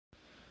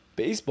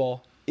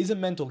Baseball is a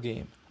mental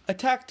game, a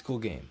tactical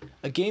game,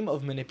 a game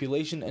of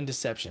manipulation and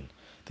deception.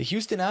 The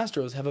Houston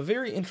Astros have a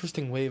very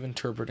interesting way of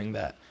interpreting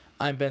that.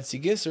 I'm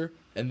Bensy Gisser,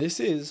 and this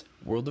is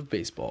World of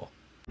Baseball.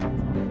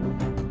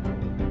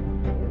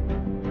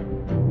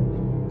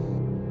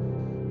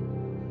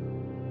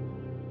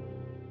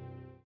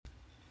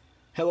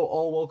 Hello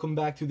all, welcome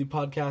back to the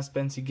podcast.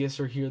 Bensy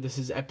Gisser here. This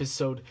is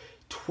episode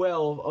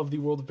 12 of the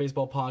World of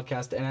Baseball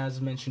podcast, and as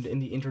mentioned in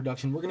the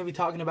introduction, we're going to be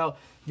talking about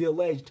the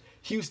alleged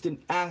Houston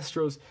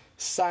Astros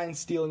sign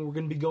stealing. We're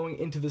going to be going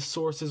into the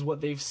sources,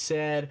 what they've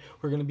said.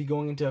 We're going to be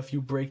going into a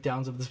few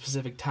breakdowns of the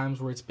specific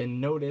times where it's been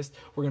noticed.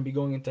 We're going to be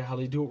going into how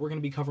they do it. We're going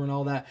to be covering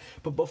all that.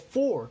 But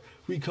before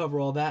we cover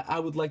all that, I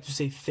would like to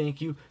say thank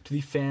you to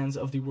the fans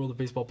of the World of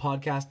Baseball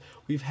podcast.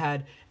 We've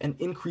had an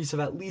increase of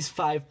at least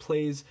 5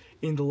 plays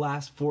in the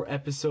last 4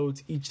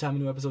 episodes. Each time a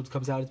new episode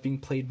comes out, it's being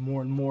played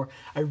more and more.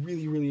 I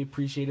really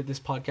appreciate it.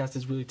 This podcast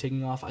is really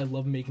taking off. I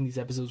love making these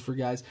episodes for you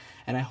guys,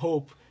 and I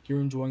hope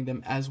you're enjoying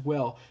them as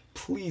well.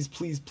 Please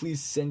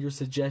send your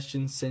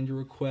suggestions, send your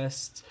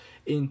requests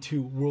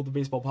into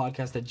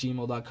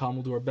worldofbaseballpodcast@gmail.com.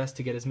 We'll do our best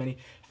to get as many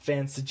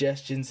fan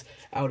suggestions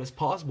out as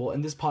possible.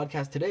 And this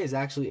podcast today is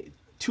actually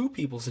 2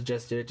 people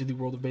suggested it to the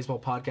World of Baseball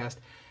podcast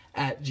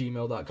at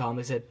gmail.com.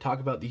 They said, talk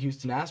about the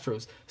Houston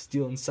Astros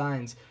stealing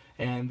signs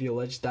and the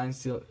alleged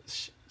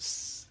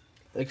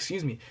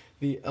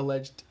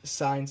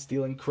sign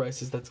stealing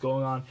crisis that's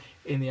going on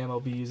in the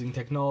MLB using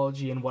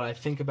technology, and what I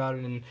think about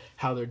it and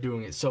how they're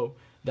doing it. So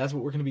that's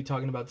what we're going to be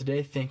talking about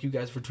today. Thank you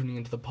guys for tuning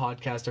into the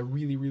podcast. I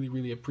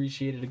really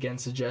appreciate it. Again,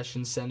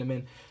 suggestions, send them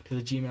in to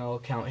the Gmail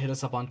account. Hit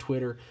us up on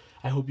Twitter.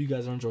 I hope you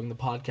guys are enjoying the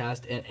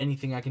podcast, and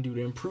anything I can do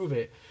to improve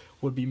it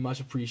would be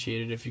much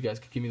appreciated if you guys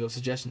could give me those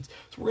suggestions.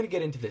 So we're going to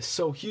get into this.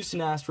 So Houston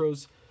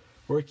Astros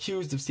were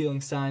accused of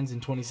stealing signs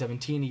in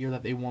 2017, a year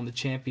that they won the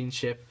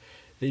championship.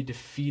 They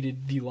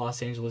defeated the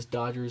Los Angeles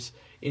Dodgers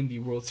in the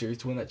World Series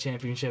to win that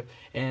championship.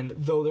 And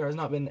though there has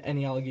not been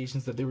any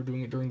allegations that they were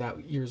doing it during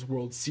that year's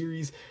World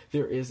Series,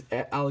 there is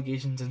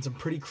allegations and some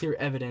pretty clear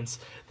evidence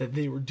that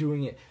they were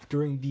doing it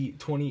during the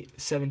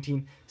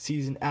 2017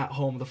 season at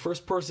home. The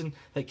first person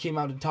that came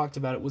out and talked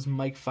about it was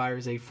Mike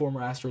Fiers, a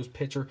former Astros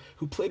pitcher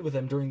who played with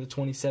them during the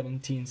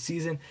 2017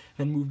 season,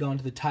 then moved on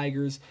to the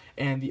Tigers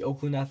and the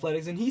Oakland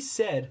Athletics. And he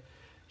said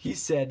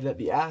that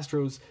the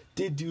Astros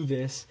did do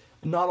this.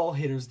 Not all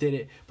hitters did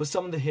it, but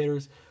some of the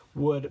hitters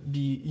would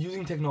be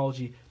using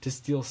technology to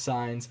steal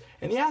signs.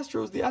 And the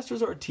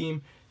Astros are a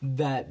team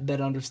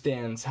that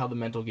understands how the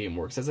mental game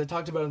works. As I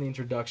talked about in the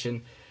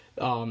introduction,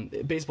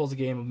 baseball's a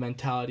game of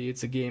mentality.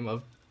 It's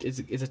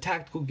a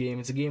tactical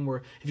game. It's a game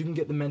where if you can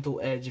get the mental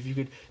edge, if you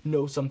could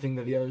know something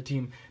that the other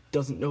team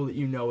doesn't know that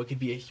you know, it could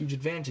be a huge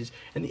advantage.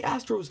 And the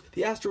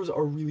Astros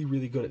are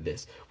really good at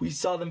this. We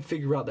saw them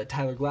figure out that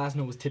Tyler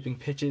Glasnow was tipping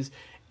pitches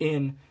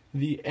in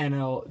the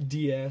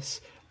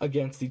NLDS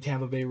against the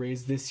Tampa Bay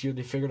Rays this year.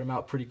 They figured him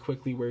out pretty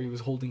quickly where he was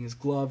holding his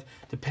glove,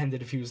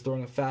 depended if he was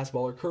throwing a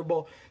fastball or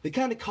curveball. They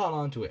kind of caught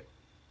on to it,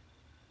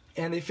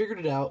 and they figured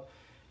it out,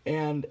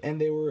 and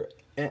they were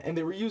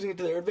using it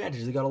to their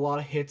advantage. They got a lot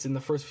of hits in the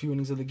first few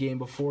innings of the game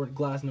before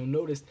Glasnow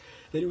noticed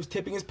that he was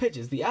tipping his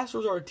pitches. The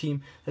Astros are a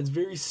team that's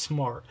very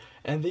smart,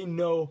 and they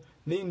know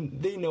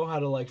how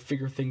to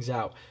figure things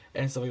out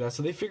and stuff like that.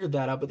 So they figured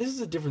that out. But this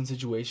is a different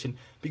situation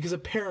because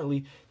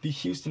apparently the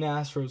Houston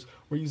Astros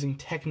were using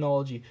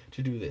technology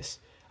to do this.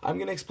 I'm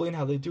going to explain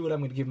how they do it.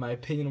 I'm going to give my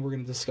opinion, and we're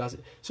going to discuss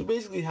it. So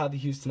basically how the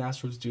Houston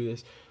Astros do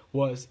this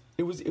was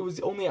it was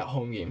only at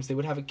home games. They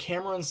would have a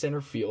camera in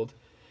center field,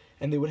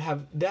 and they would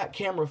have that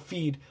camera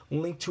feed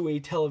linked to a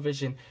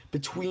television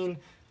between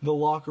the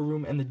locker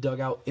room and the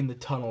dugout in the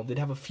tunnel. They'd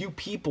have a few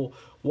people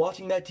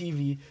watching that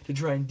TV to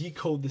try and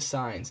decode the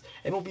signs.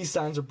 MLB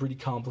signs are pretty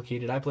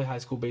complicated. I play high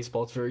school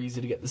baseball. It's very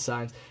easy to get the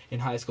signs in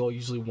high school.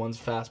 Usually 1's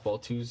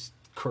fastball, 2's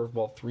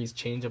curveball, 3's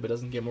changeup. It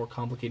doesn't get more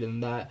complicated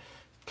than that.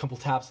 A couple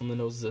taps on the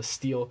nose is a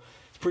steal.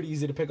 It's pretty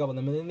easy to pick up on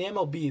them. And in the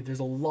MLB, there's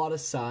a lot of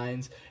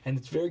signs, and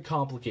it's very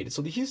complicated.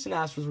 So the Houston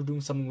Astros were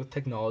doing something with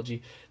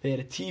technology. They had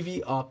a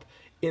TV up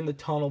in the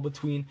tunnel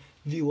between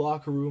the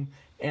locker room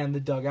and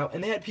the dugout,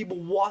 and they had people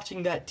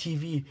watching that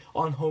TV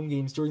on home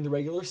games during the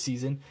regular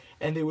season,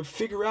 and they would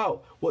figure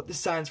out what the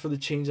signs for the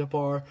changeup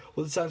are,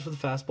 what the signs for the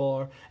fastball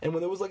are, and when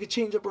there was a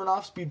changeup or an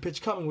off-speed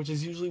pitch coming, which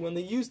is usually when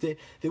they used it,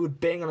 they would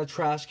bang on a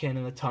trash can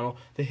in the tunnel.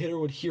 The hitter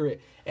would hear it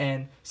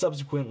and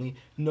subsequently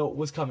know it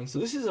was coming. So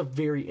this is a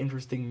very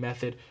interesting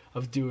method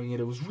of doing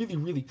it. It was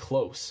really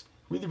close,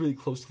 really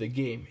close to the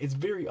game. It's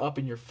very up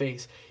in your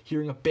face,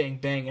 hearing a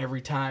bang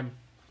every time.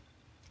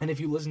 And if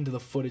you listen to the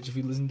footage, if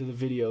you listen to the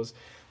videos,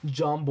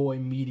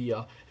 Jomboy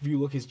Media, if you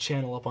look his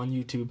channel up on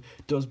YouTube,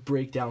 does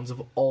breakdowns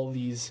of all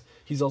these.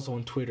 He's also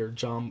on Twitter,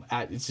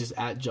 it's just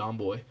at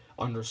Jomboy.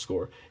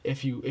 _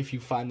 If you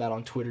find that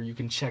on Twitter, you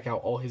can check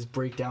out all his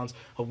breakdowns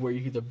of where you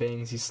hear the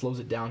bangs. He slows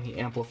it down, he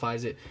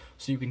amplifies it,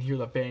 so you can hear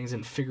the bangs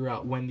and figure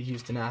out when the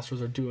Houston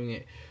Astros are doing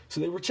it. So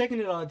they were checking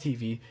it on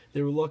TV,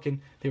 they were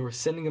looking, they were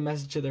sending a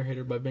message to their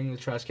hitter by banging the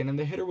trash can, and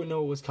the hitter would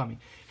know it was coming.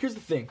 Here's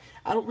the thing,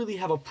 I don't really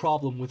have a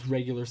problem with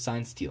regular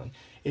sign stealing.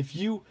 If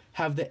you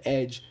have the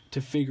edge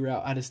to figure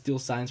out how to steal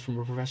signs from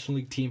a professional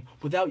league team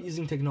without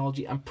using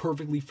technology, I'm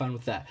perfectly fine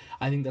with that.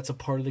 I think that's a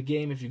part of the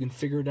game. If you can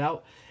figure it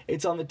out,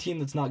 it's on the team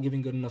that's not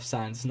giving good enough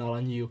signs. It's not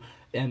on you,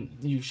 and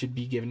you should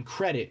be given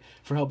credit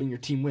for helping your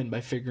team win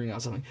by figuring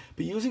out something.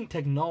 But using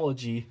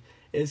technology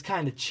is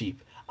kind of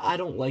cheap. I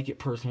don't like it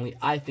personally.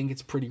 I think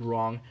it's pretty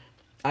wrong.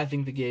 I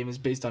think the game is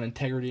based on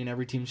integrity, and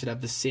every team should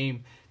have the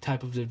same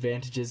type of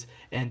advantages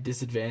and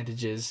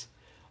disadvantages.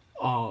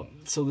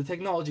 So the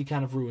technology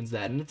kind of ruins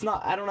that. And it's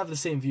not. I don't have the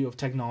same view of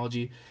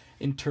technology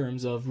in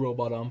terms of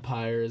robot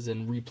umpires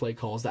and replay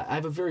calls. That I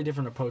have a very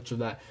different approach to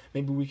that.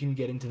 Maybe we can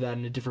get into that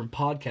in a different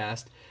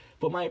podcast.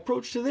 But my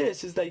approach to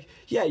this is like,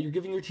 yeah, you're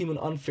giving your team an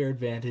unfair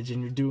advantage,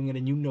 and you're doing it,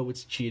 and you know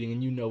it's cheating,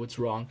 and you know it's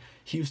wrong.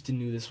 Houston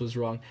knew this was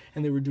wrong,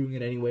 and they were doing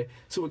it anyway.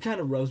 So it kind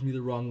of rubs me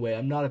the wrong way.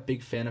 I'm not a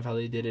big fan of how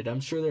they did it.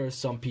 I'm sure there are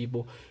some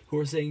people who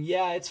are saying,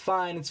 yeah, it's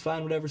fine,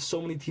 whatever.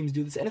 So many teams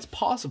do this, and it's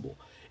possible.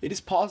 It is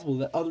possible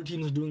that other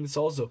teams are doing this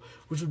also,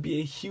 which would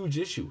be a huge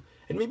issue.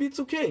 And maybe it's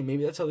okay.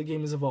 Maybe that's how the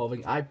game is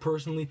evolving. I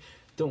personally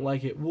don't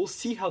like it. We'll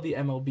see how the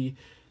MLB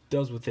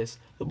does with this.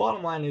 The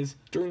bottom line is,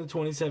 during the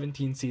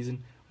 2017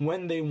 season,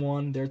 when they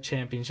won their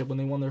championship, when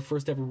they won their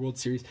first ever World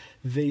Series,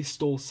 they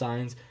stole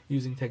signs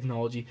using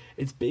technology.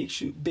 It's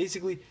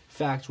basically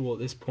factual at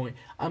this point.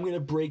 I'm going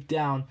to break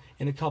down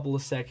in a couple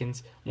of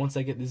seconds once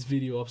I get this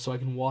video up so I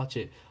can watch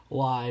it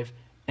live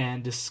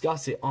and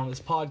discuss it on this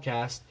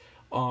podcast.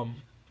 I'm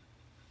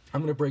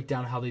going to break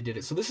down how they did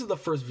it. So this is the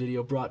first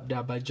video brought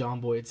down by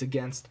John Boy. It's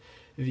against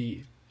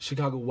the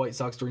Chicago White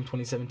Sox during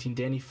 2017.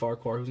 Danny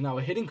Farquhar, who's now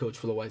a hitting coach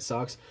for the White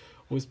Sox,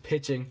 was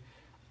pitching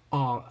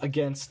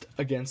against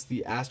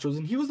the Astros,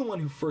 and he was the one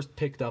who first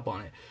picked up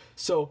on it.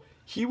 So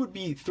he would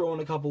be throwing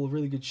a couple of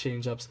really good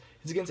changeups.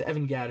 It's against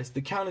Evan Gattis. The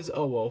count is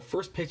 0-0.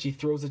 First pitch, he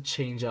throws a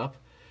changeup,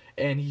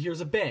 and he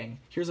hears a bang.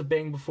 Here's a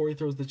bang before he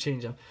throws the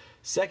changeup.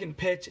 Second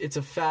pitch, it's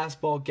a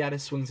fastball.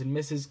 Gattis swings and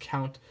misses.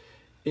 Count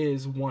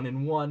is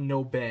 1-1,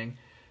 no bang.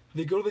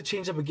 They go to the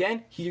changeup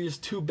again. He hears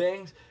two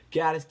bangs.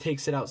 Gattis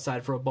takes it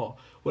outside for a ball.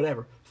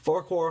 Whatever.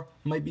 Farquhar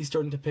might be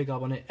starting to pick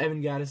up on it.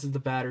 Evan Gattis is the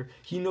batter.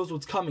 He knows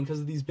what's coming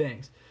because of these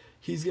bangs.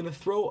 He's going to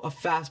throw a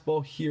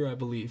fastball here, I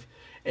believe.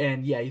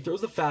 And yeah, he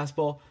throws the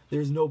fastball.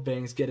 There's no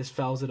bangs. Gattis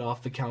fouls it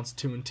off. The count's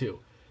 2-2.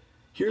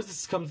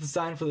 Comes the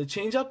sign for the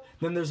changeup.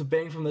 Then there's a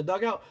bang from the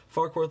dugout.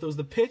 Farquhar throws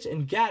the pitch,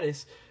 and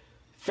Gattis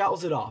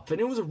fouls it off.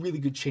 And it was a really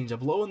good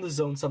changeup. Low in the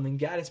zone, something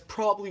Gattis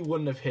probably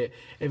wouldn't have hit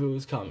if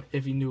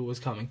he knew it was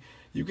coming.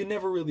 You can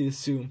never really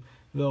assume,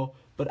 though,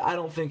 but I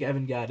don't think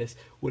Evan Gattis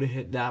would have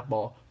hit that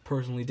ball.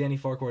 Personally, Danny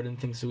Farquhar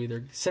didn't think so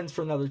either. Sends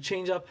for another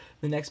changeup.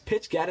 The next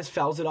pitch, Gattis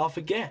fouls it off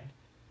again.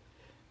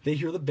 They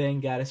hear the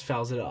bang, Gattis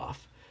fouls it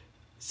off.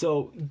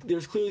 So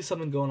there's clearly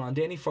something going on.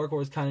 Danny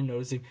Farquhar is kind of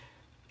noticing.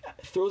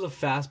 Throws a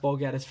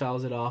fastball, Gattis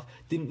fouls it off.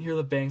 Didn't hear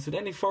the bang. So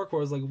Danny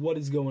Farquhar is like, what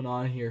is going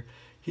on here?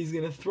 He's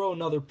going to throw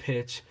another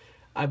pitch.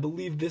 I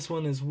believe this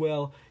one as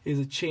well is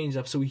a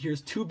changeup. So he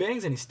hears two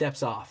bangs and he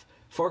steps off.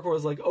 Farquhar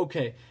is like,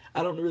 okay,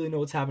 I don't really know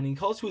what's happening. He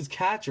calls to his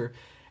catcher,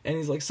 and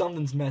he's like,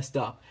 something's messed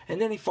up. And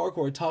Danny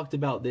Farquhar talked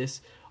about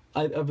this,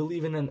 I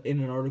believe in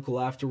an article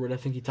afterward. I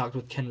think he talked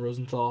with Ken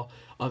Rosenthal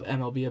of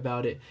MLB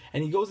about it.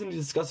 And he goes and he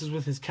discusses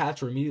with his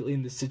catcher immediately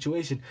in this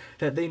situation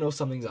that they know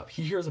something's up.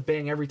 He hears a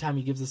bang every time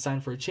he gives a sign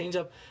for a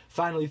changeup.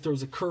 Finally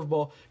throws a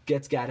curveball,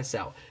 gets Gattis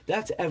out.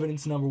 That's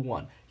evidence number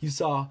one. You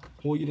saw,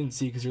 well, you didn't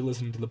see because you're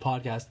listening to the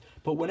podcast,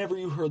 but whenever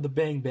you heard the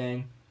bang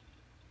bang,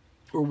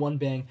 or one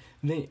bang,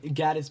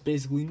 Gattis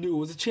basically knew it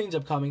was a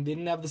changeup coming. They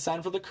didn't have the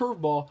sign for the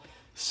curveball,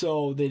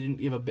 so they didn't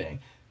give a bang.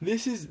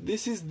 This is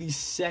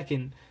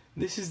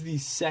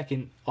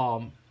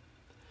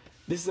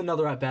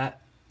another at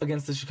bat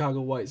against the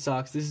Chicago White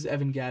Sox. This is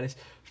Evan Gattis.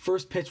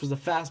 First pitch was a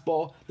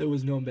fastball. There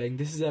was no bang.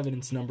 This is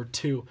evidence number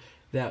 2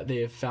 that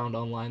they have found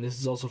online. This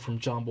is also from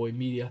John Boy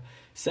Media.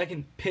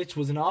 Second pitch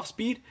was an off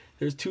speed.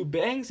 There's 2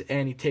 bangs,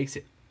 and he takes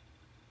it.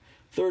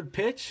 Third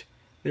pitch,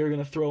 they were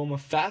going to throw him a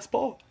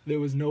fastball. There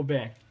was no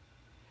bang.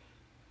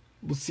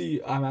 We'll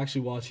see. I'm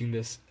actually watching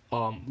this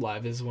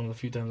live. This is one of the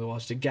few times I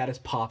watched it.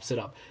 Gattis pops it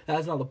up.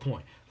 That's not the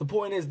point. The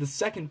point is the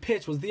second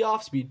pitch was the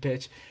off-speed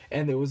pitch,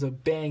 and there was a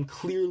bang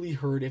clearly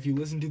heard. If you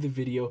listen to the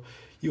video,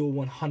 you'll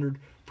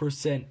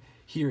 100%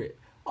 hear it.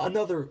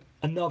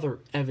 Another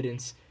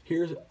evidence.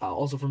 Here's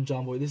also from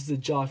John Boy. This is a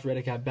Josh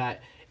Reddick at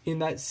bat in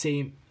that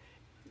same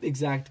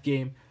exact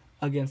game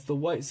against the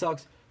White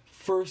Sox.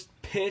 First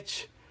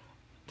pitch,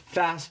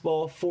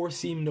 fastball,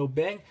 4-seam, no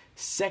bang.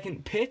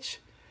 Second pitch,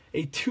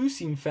 a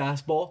 2-seam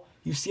fastball.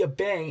 You see a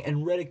bang,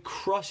 and Reddick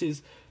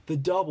crushes the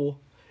double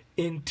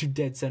into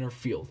dead center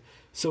field.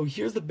 So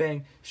here's the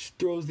bang,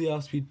 throws the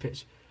off-speed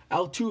pitch.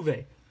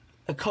 Altuve,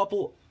 a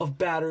couple of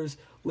batters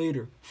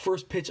later,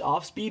 first pitch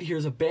off-speed,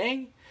 here's a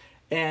bang,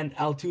 and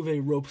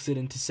Altuve ropes it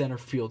into center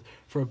field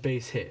for a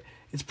base hit.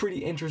 It's pretty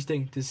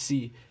interesting to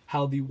see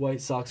how the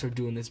White Sox are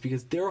doing this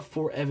because there are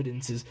 4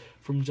 evidences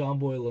from John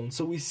Boy alone.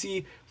 So we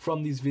see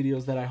from these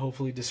videos that I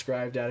hopefully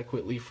described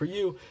adequately for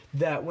you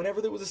that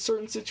whenever there was a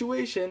certain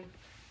situation,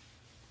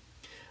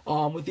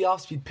 with the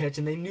off-speed pitch,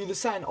 and they knew the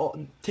sign.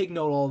 Take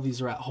note, all of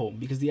these are at home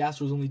because the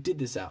Astros only did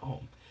this at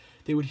home.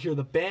 They would hear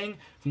the bang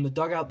from the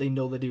dugout. They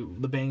know that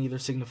the bang either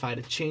signified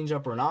a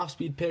changeup or an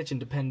off-speed pitch, and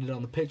depended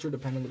on the pitcher,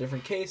 depending on the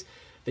different case,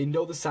 they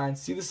know the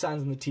signs, see the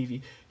signs on the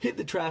TV, hit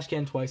the trash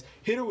can twice.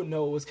 Hitter would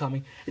know it was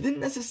coming. It didn't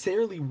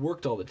necessarily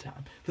work all the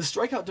time. The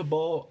strikeout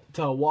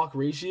to walk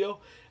ratio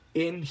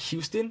in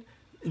Houston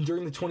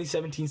during the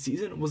 2017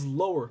 season was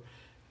lower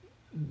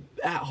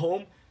at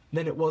home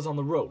than it was on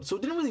the road. So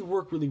it didn't really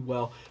work really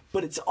well,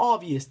 but it's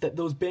obvious that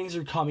those bangs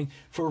are coming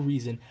for a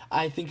reason.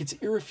 I think it's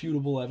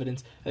irrefutable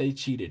evidence that they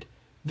cheated.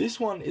 This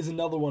one is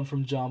another one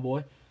from John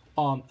Boy.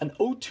 An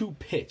 0-2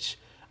 pitch,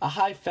 a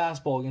high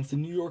fastball against the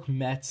New York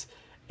Mets,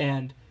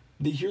 and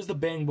here's the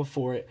bang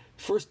before it.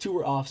 First two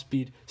were off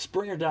speed.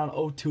 Springer down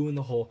 0-2 in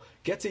the hole.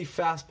 Gets a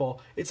fastball.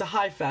 It's a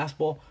high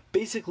fastball,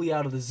 basically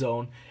out of the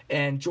zone,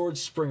 and George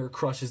Springer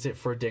crushes it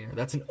for a dinger.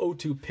 That's an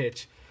 0-2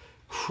 pitch,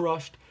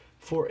 crushed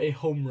for a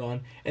home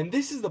run. And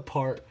this is the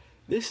part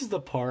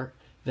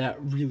that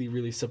really,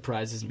 really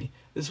surprises me.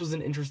 This was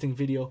an interesting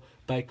video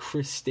by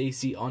Chris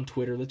Stacy on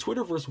Twitter. The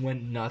Twitterverse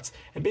went nuts,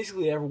 and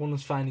basically everyone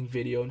was finding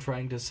video and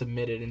trying to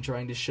submit it and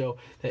trying to show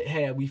that,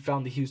 hey, we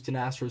found the Houston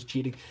Astros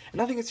cheating.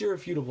 And I think it's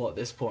irrefutable at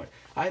this point.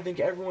 I think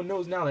everyone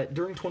knows now that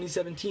during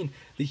 2017,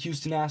 the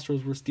Houston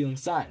Astros were stealing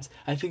signs.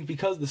 I think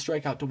because the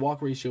strikeout to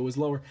walk ratio was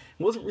lower,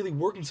 it wasn't really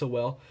working so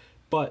well,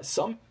 but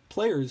some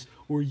players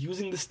were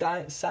using the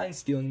sign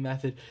stealing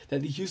method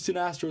that the Houston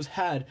Astros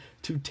had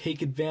to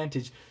take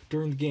advantage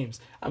during the games.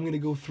 I'm going to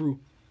go through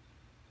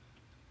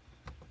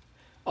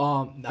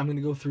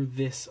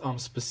this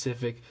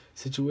specific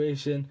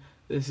situation.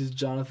 This is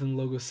Jonathan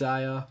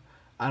Logosaya.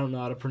 I don't know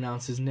how to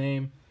pronounce his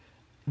name.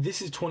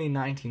 This is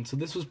 2019, so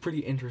this was pretty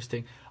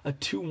interesting. A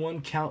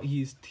 2-1 count.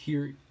 He's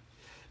here.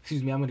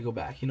 Excuse me. I'm going to go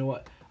back. You know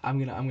what? I'm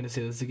gonna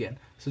say this again.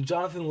 So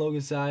Jonathan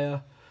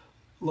Loasiga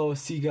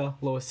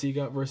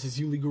versus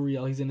Yuli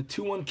Gurriel. He's in a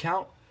 2-1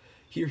 count.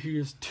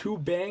 Here's two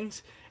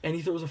bangs, and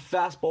he throws a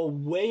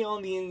fastball way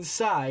on the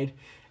inside,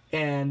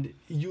 and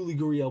Yuli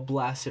Gurriel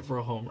blasts it for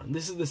a home run.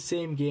 This is the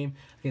same game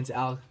against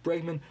Alex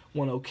Bregman,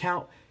 1-0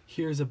 count.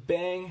 Here's a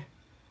bang,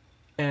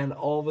 and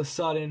all of a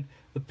sudden,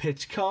 the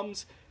pitch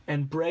comes,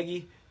 and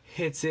Breggy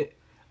hits it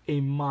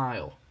a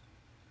mile.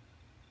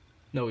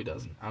 No, he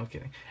doesn't. I'm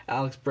kidding.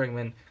 Alex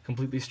Bregman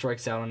completely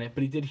strikes out on it,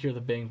 but he did hear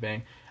the bang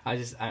bang.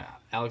 Alex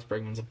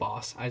Bregman's a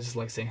boss. I just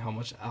like saying how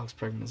much Alex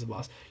Bregman is a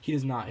boss. He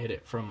does not hit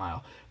it for a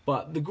mile.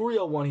 But the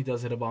Gurriel one, he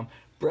does hit a bomb.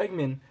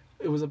 Bregman,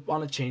 it was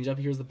on a changeup.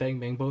 Here's the bang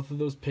bang. Both of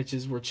those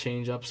pitches were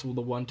changeups. Well,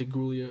 the one to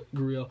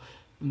Gurriel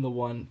and the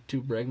one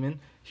to Bregman.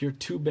 Here,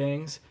 two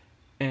bangs,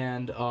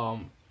 and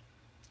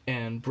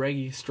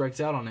Breggy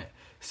strikes out on it.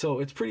 So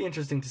it's pretty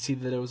interesting to see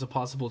that there was a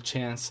possible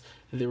chance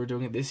that they were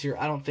doing it this year.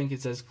 I don't think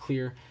it's as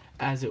clear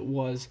as it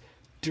was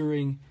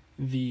during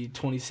the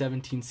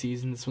 2017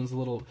 season. This one's a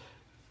little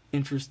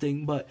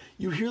interesting, but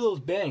you hear those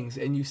bangs,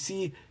 and you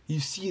see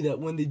that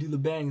when they do the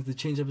bangs, the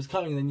changeup is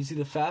coming, and then you see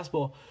the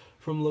fastball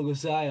from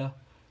Logosio,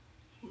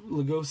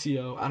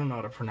 I don't know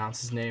how to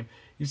pronounce his name.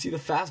 You see the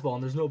fastball,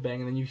 and there's no bang,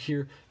 and then you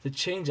hear the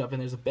changeup,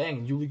 and there's a bang,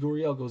 and Yuli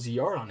Gurriel goes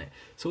yard on it.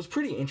 So it's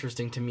pretty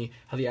interesting to me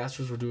how the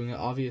Astros were doing it.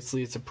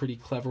 Obviously, it's a pretty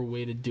clever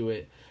way to do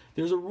it.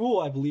 There's a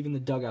rule, I believe, in the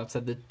dugouts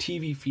that the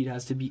TV feed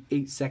has to be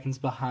 8 seconds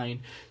behind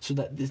so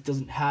that this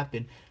doesn't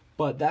happen.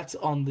 But that's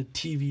on the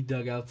TV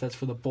dugouts. That's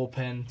for the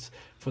bullpens,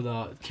 for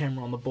the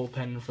camera on the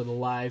bullpen, and for the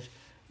live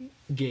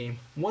game.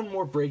 One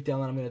more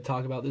breakdown that I'm going to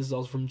talk about. This is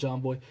also from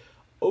John Boy.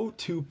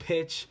 0-2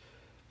 pitch.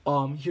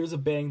 Here's a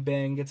bang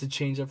bang. Gets a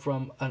changeup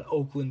from an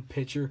Oakland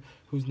pitcher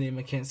whose name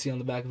I can't see on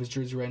the back of his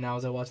jersey right now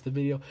as I watch the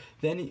video.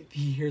 Then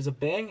he hears a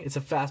bang. It's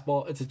a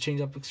fastball. It's a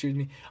changeup,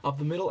 up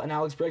the middle, and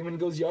Alex Bregman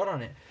goes yard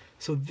on it.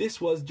 So this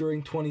was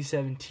during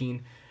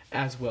 2017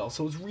 as well.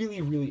 So it's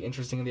really, really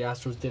interesting and the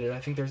Astros did it. I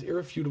think there's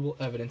irrefutable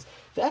evidence.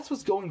 That's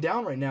what's going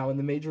down right now in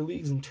the major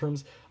leagues in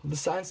terms of the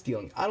sign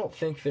stealing. I don't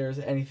think there's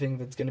anything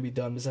that's going to be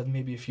done besides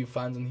maybe a few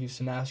fines on the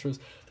Houston Astros.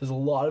 There's a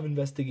lot of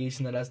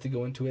investigation that has to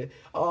go into it.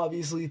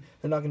 Obviously,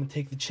 they're not going to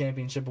take the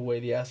championship away.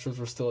 The Astros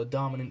were still a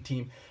dominant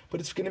team. But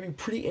it's going to be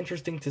pretty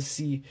interesting to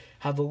see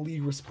how the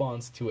league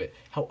responds to it,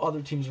 how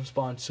other teams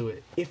respond to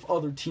it, if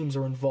other teams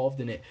are involved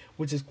in it,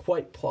 which is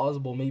quite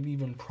plausible, maybe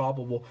even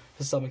probable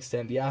to some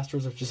extent. The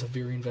Astros are just a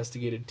very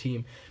investigated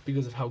team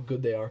because of how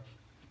good they are.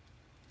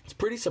 It's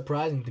pretty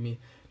surprising to me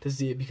to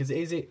see it because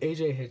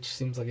AJ Hitch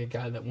seems like a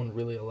guy that wouldn't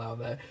really allow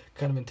that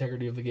kind of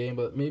integrity of the game,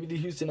 but maybe the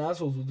Houston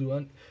Astros will do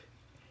it.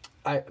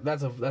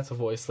 That's a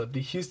voice slip.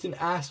 The Houston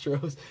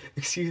Astros,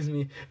 excuse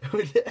me.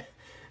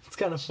 It's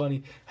kind of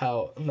funny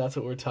how that's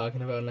what we're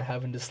talking about, and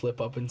having to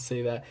slip up and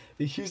say that.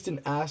 The Houston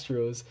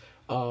Astros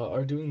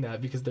are doing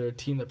that because they're a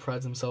team that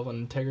prides themselves on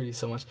integrity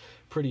so much.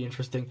 Pretty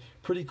interesting,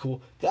 pretty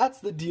cool. That's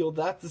the deal.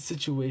 That's the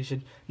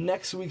situation.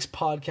 Next week's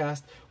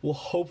podcast will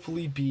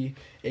hopefully be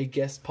a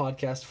guest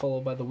podcast,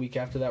 followed by the week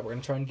after that. We're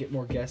going to try and get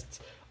more guests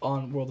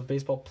on World of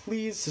Baseball.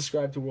 Please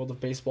subscribe to World of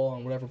Baseball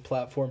on whatever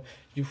platform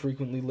you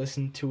frequently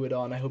listen to it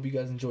on. I hope you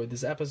guys enjoyed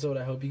this episode.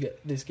 I hope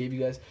this gave you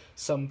guys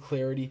some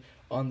clarity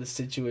on the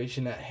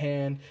situation at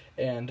hand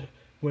and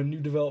when new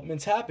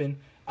developments happen,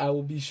 I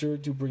will be sure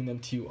to bring them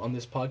to you on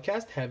this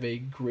podcast. Have a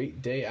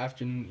great day,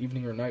 afternoon,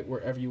 evening, or night,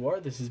 wherever you are.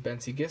 This is Ben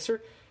C. Gisser,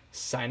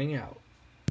 signing out.